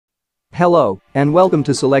Hello, and welcome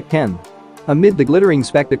to Select 10. Amid the glittering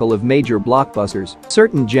spectacle of major blockbusters,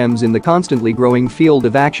 certain gems in the constantly growing field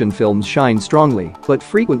of action films shine strongly, but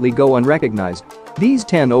frequently go unrecognized. These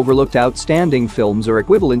 10 overlooked outstanding films are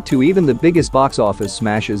equivalent to even the biggest box office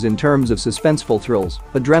smashes in terms of suspenseful thrills,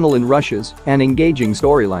 adrenaline rushes, and engaging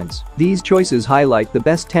storylines. These choices highlight the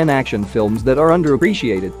best 10 action films that are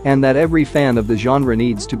underappreciated and that every fan of the genre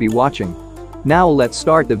needs to be watching. Now let's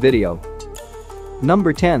start the video.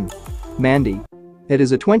 Number 10. Mandy. It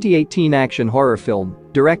is a 2018 action horror film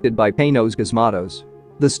directed by Panos Cosmatos.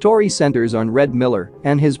 The story centers on Red Miller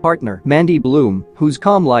and his partner, Mandy Bloom, whose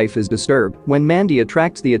calm life is disturbed when Mandy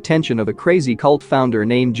attracts the attention of a crazy cult founder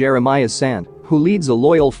named Jeremiah Sand, who leads a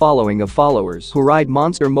loyal following of followers who ride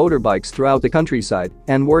monster motorbikes throughout the countryside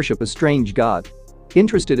and worship a strange god.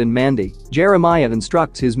 Interested in Mandy, Jeremiah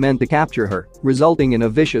instructs his men to capture her, resulting in a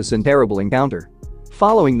vicious and terrible encounter.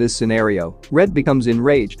 Following this scenario, Red becomes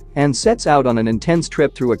enraged and sets out on an intense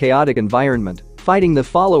trip through a chaotic environment, fighting the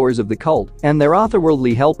followers of the cult and their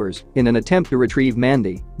otherworldly helpers in an attempt to retrieve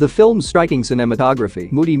Mandy. The film's striking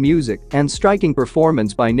cinematography, moody music, and striking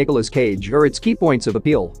performance by Nicolas Cage are its key points of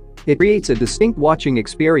appeal. It creates a distinct watching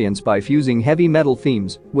experience by fusing heavy metal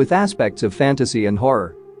themes with aspects of fantasy and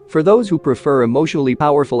horror. For those who prefer emotionally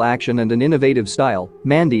powerful action and an innovative style,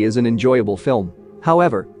 Mandy is an enjoyable film.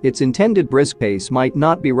 However, its intended brisk pace might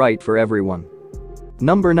not be right for everyone.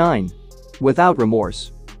 Number 9. Without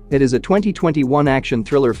Remorse. It is a 2021 action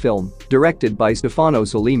thriller film directed by Stefano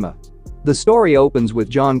Sollima. The story opens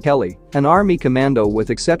with John Kelly, an army commando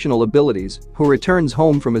with exceptional abilities, who returns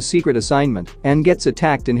home from a secret assignment and gets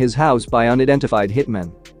attacked in his house by unidentified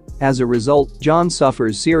hitmen. As a result, John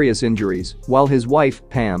suffers serious injuries, while his wife,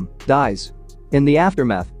 Pam, dies. In the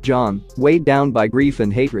aftermath, John, weighed down by grief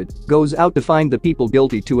and hatred, goes out to find the people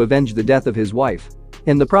guilty to avenge the death of his wife.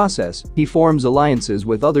 In the process, he forms alliances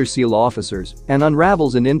with other SEAL officers and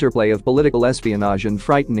unravels an interplay of political espionage and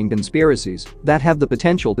frightening conspiracies that have the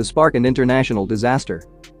potential to spark an international disaster.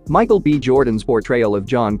 Michael B. Jordan's portrayal of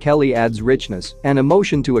John Kelly adds richness and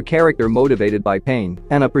emotion to a character motivated by pain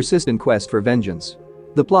and a persistent quest for vengeance.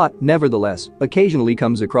 The plot, nevertheless, occasionally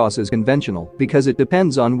comes across as conventional because it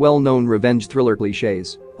depends on well-known revenge thriller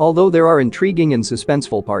cliches. Although there are intriguing and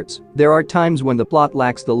suspenseful parts, there are times when the plot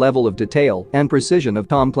lacks the level of detail and precision of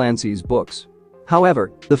Tom Clancy's books.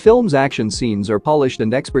 However, the film's action scenes are polished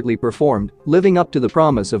and expertly performed, living up to the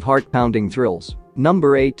promise of heart-pounding thrills.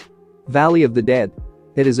 Number 8. Valley of the Dead.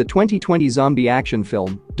 It is a 2020 zombie action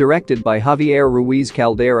film directed by Javier Ruiz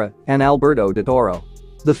Caldera and Alberto de Toro.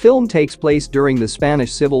 The film takes place during the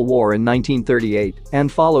Spanish Civil War in 1938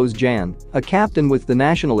 and follows Jan, a captain with the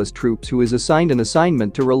nationalist troops who is assigned an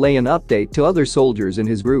assignment to relay an update to other soldiers in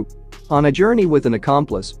his group. On a journey with an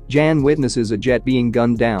accomplice, Jan witnesses a jet being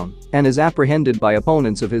gunned down and is apprehended by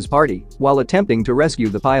opponents of his party while attempting to rescue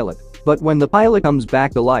the pilot. But when the pilot comes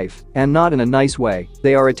back to life, and not in a nice way,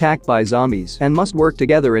 they are attacked by zombies and must work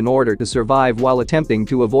together in order to survive while attempting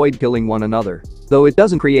to avoid killing one another. Though it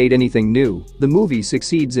doesn't create anything new, the movie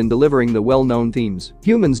succeeds in delivering the well-known themes: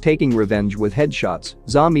 humans taking revenge with headshots,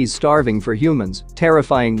 zombies starving for humans,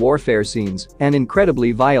 terrifying warfare scenes, and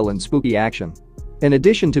incredibly violent spooky action. In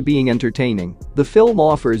addition to being entertaining, the film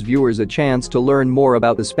offers viewers a chance to learn more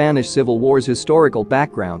about the Spanish Civil War's historical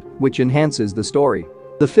background, which enhances the story.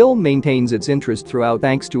 The film maintains its interest throughout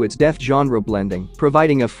thanks to its deft genre blending,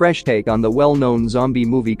 providing a fresh take on the well-known zombie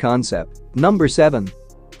movie concept. Number 7.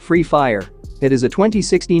 Free Fire. It is a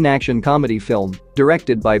 2016 action comedy film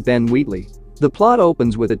directed by Ben Wheatley. The plot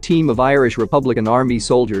opens with a team of Irish Republican Army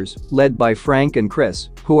soldiers, led by Frank and Chris,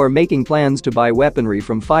 who are making plans to buy weaponry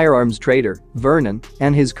from firearms trader Vernon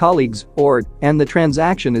and his colleagues, Ord, and the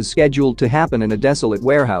transaction is scheduled to happen in a desolate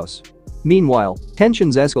warehouse. Meanwhile,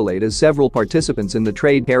 tensions escalate as several participants in the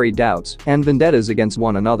trade carry doubts and vendettas against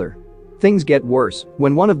one another. Things get worse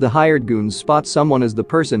when one of the hired goons spots someone as the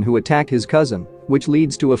person who attacked his cousin, which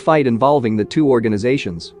leads to a fight involving the two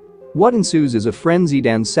organizations. What ensues is a frenzied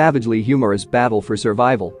and savagely humorous battle for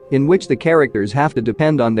survival, in which the characters have to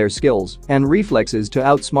depend on their skills and reflexes to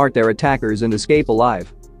outsmart their attackers and escape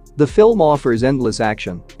alive. The film offers endless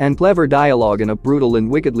action and clever dialogue in a brutal and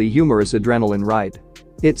wickedly humorous adrenaline ride.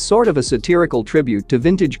 It's sort of a satirical tribute to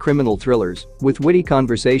vintage criminal thrillers, with witty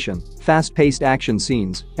conversation, fast-paced action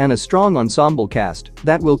scenes, and a strong ensemble cast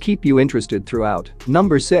that will keep you interested throughout.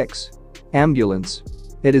 Number 6. Ambulance.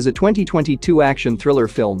 It is a 2022 action thriller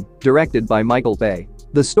film directed by Michael Bay.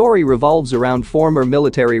 The story revolves around former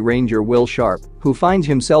military ranger Will Sharp, who finds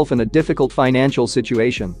himself in a difficult financial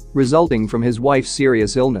situation resulting from his wife's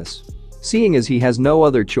serious illness. Seeing as he has no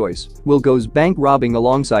other choice, Will goes bank robbing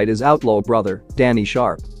alongside his outlaw brother, Danny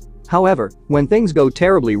Sharp. However, when things go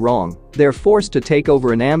terribly wrong, they're forced to take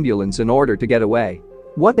over an ambulance in order to get away.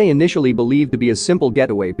 What they initially believed to be a simple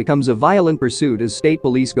getaway becomes a violent pursuit as state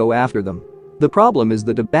police go after them. The problem is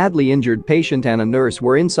that a badly injured patient and a nurse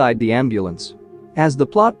were inside the ambulance. As the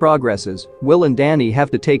plot progresses, Will and Danny have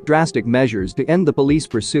to take drastic measures to end the police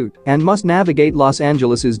pursuit and must navigate Los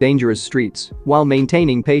Angeles' dangerous streets while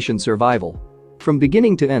maintaining patient survival. From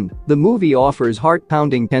beginning to end, the movie offers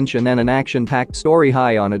heart-pounding tension and an action-packed story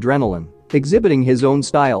high on adrenaline. Exhibiting his own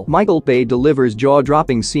style, Michael Bay delivers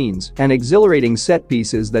jaw-dropping scenes and exhilarating set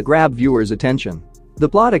pieces that grab viewers' attention. The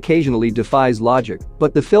plot occasionally defies logic,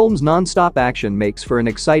 but the film's non-stop action makes for an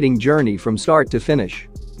exciting journey from start to finish.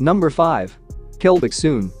 Number 5. Kill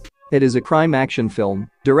Baek-soon. It is a crime action film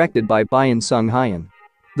directed by Byun Sung-hyun.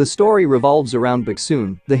 The story revolves around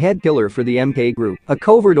Baek-soon, the head killer for the MK Group, a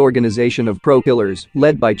covert organization of pro-killers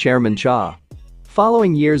led by Chairman Cha.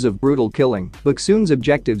 Following years of brutal killing, Baek-soon's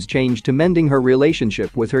objectives change to mending her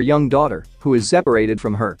relationship with her young daughter, who is separated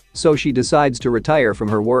from her, so she decides to retire from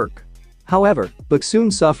her work. However, Baek-soon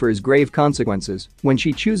suffers grave consequences when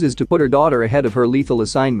she chooses to put her daughter ahead of her lethal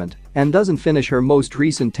assignment and doesn't finish her most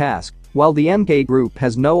recent task, while the MK Group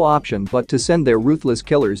has no option but to send their ruthless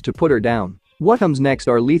killers to put her down. What comes next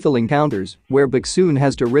are lethal encounters where Baek-soon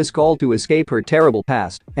has to risk all to escape her terrible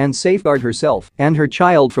past and safeguard herself and her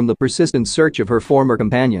child from the persistent search of her former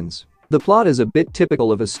companions. The plot is a bit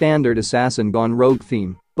typical of a standard assassin gone rogue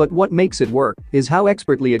theme, but what makes it work is how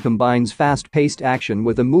expertly it combines fast-paced action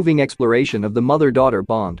with a moving exploration of the mother-daughter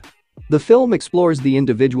bond. The film explores the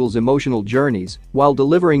individual's emotional journeys while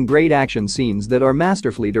delivering great action scenes that are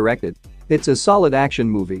masterfully directed. It's a solid action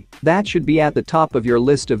movie that should be at the top of your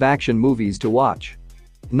list of action movies to watch.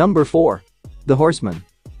 Number 4. The Horseman.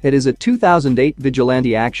 It is a 2008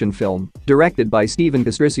 vigilante action film directed by Steven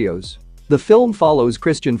Castricios. The film follows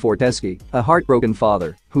Christian Fortescue, a heartbroken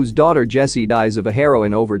father whose daughter Jessie dies of a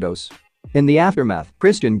heroin overdose. In the aftermath,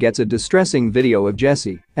 Christian gets a distressing video of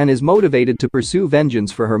Jessie and is motivated to pursue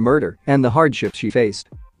vengeance for her murder and the hardships she faced.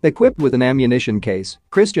 Equipped with an ammunition case,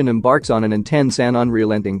 Christian embarks on an intense and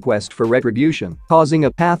unrelenting quest for retribution, causing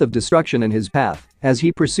a path of destruction in his path as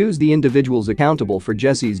he pursues the individuals accountable for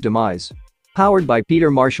Jessie's demise. Powered by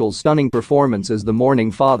Peter Marshall's stunning performance as the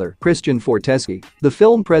mourning father, Christian Fortescue, the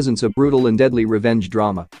film presents a brutal and deadly revenge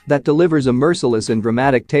drama that delivers a merciless and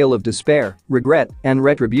dramatic tale of despair, regret, and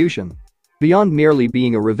retribution. Beyond merely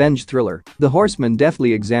being a revenge thriller, The Horseman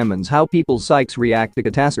deftly examines how people's psyches react to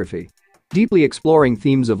catastrophe. Deeply exploring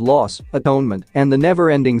themes of loss, atonement, and the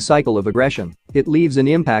never-ending cycle of aggression, it leaves an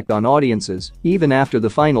impact on audiences even after the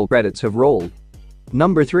final credits have rolled.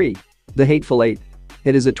 Number 3. The Hateful Eight.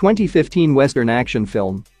 It is a 2015 Western action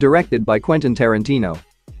film directed by Quentin Tarantino.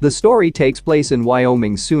 The story takes place in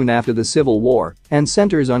Wyoming soon after the Civil War and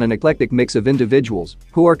centers on an eclectic mix of individuals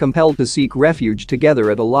who are compelled to seek refuge together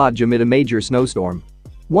at a lodge amid a major snowstorm.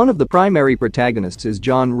 One of the primary protagonists is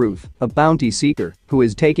John Ruth, a bounty seeker who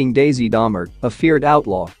is taking Daisy Dahmer, a feared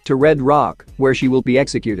outlaw, to Red Rock, where she will be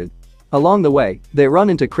executed. Along the way, they run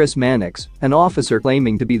into Chris Mannix, an officer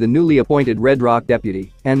claiming to be the newly appointed Red Rock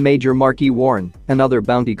deputy, and Major Marquis Warren, another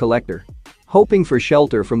bounty collector. Hoping for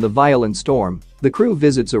shelter from the violent storm, the crew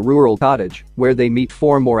visits a rural cottage where they meet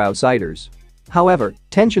 4 more outsiders. However,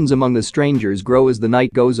 tensions among the strangers grow as the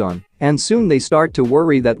night goes on, and soon they start to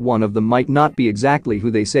worry that one of them might not be exactly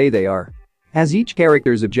who they say they are. As each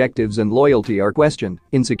character's objectives and loyalty are questioned,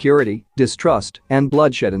 insecurity, distrust, and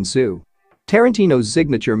bloodshed ensue. Tarantino's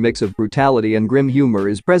signature mix of brutality and grim humor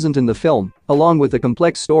is present in the film, along with a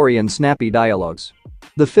complex story and snappy dialogues.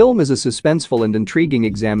 The film is a suspenseful and intriguing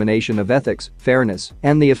examination of ethics, fairness,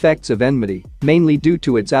 and the effects of enmity, mainly due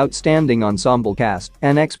to its outstanding ensemble cast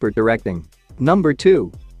and expert directing. Number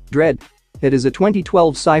 2. Dread. It is a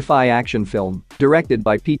 2012 sci-fi action film directed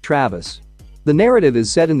by Pete Travis. The narrative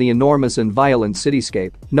is set in the enormous and violent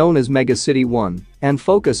cityscape known as Mega City 1 and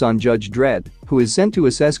focus on Judge Dredd, who is sent to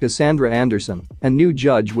assess Cassandra Anderson, a new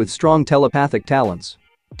judge with strong telepathic talents.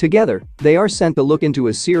 Together, they are sent to look into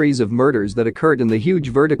a series of murders that occurred in the huge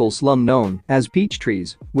vertical slum known as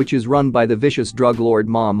Peachtrees, which is run by the vicious drug lord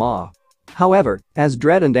Ma Ma. However, as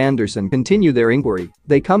Dredd and Anderson continue their inquiry,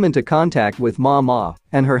 they come into contact with Ma Ma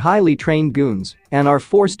and her highly trained goons and are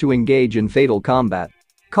forced to engage in fatal combat.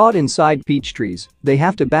 Caught inside Peachtrees, they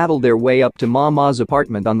have to battle their way up to Ma Ma's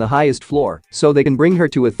apartment on the highest floor so they can bring her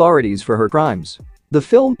to authorities for her crimes. The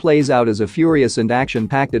film plays out as a furious and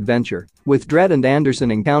action-packed adventure, with Dredd and Anderson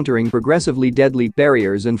encountering progressively deadly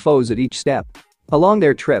barriers and foes at each step. Along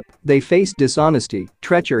their trip, they face dishonesty,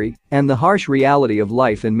 treachery, and the harsh reality of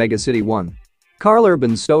life in Mega City 1. Karl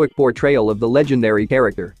Urban's stoic portrayal of the legendary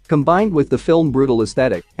character, combined with the film's brutal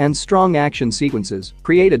aesthetic and strong action sequences,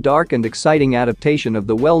 create a dark and exciting adaptation of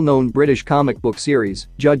the well-known British comic book series,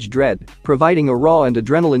 Judge Dredd, providing a raw and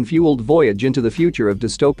adrenaline-fueled voyage into the future of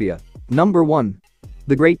dystopia. Number 1.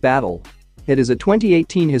 The Great Battle. It is a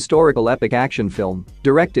 2018 historical epic action film,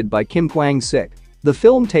 directed by Kim Kwang-sik. The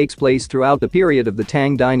film takes place throughout the period of the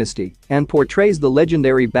Tang dynasty and portrays the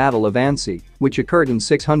legendary Battle of Ansi, which occurred in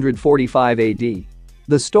 645 AD.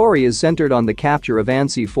 The story is centered on the capture of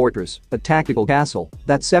Ansi Fortress, a tactical castle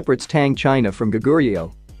that separates Tang China from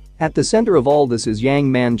Goguryeo. At the center of all this is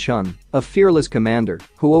Yang Man-chun, a fearless commander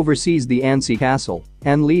who oversees the Ansi castle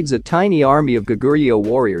and leads a tiny army of Goguryeo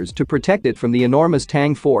warriors to protect it from the enormous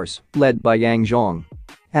Tang force led by Yang Zhong.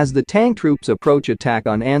 As the Tang troops approach attack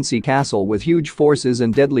on Ansi Castle with huge forces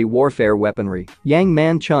and deadly warfare weaponry, Yang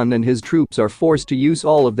Man-chun and his troops are forced to use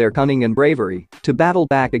all of their cunning and bravery to battle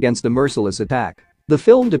back against the merciless attack. The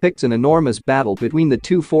film depicts an enormous battle between the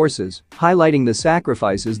two forces, highlighting the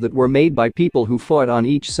sacrifices that were made by people who fought on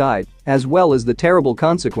each side, as well as the terrible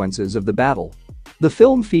consequences of the battle. The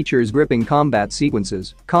film features gripping combat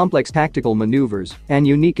sequences, complex tactical maneuvers, and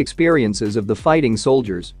unique experiences of the fighting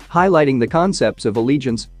soldiers, highlighting the concepts of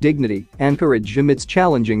allegiance, dignity, and courage amidst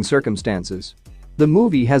challenging circumstances. The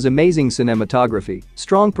movie has amazing cinematography,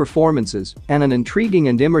 strong performances, and an intriguing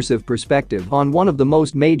and immersive perspective on one of the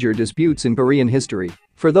most major disputes in Korean history.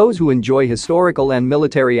 For those who enjoy historical and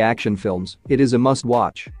military action films, it is a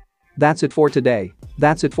must-watch. That's it for today.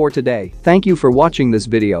 Thank you for watching this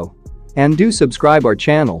video. And do subscribe our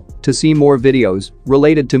channel to see more videos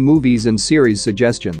related to movies and series suggestions.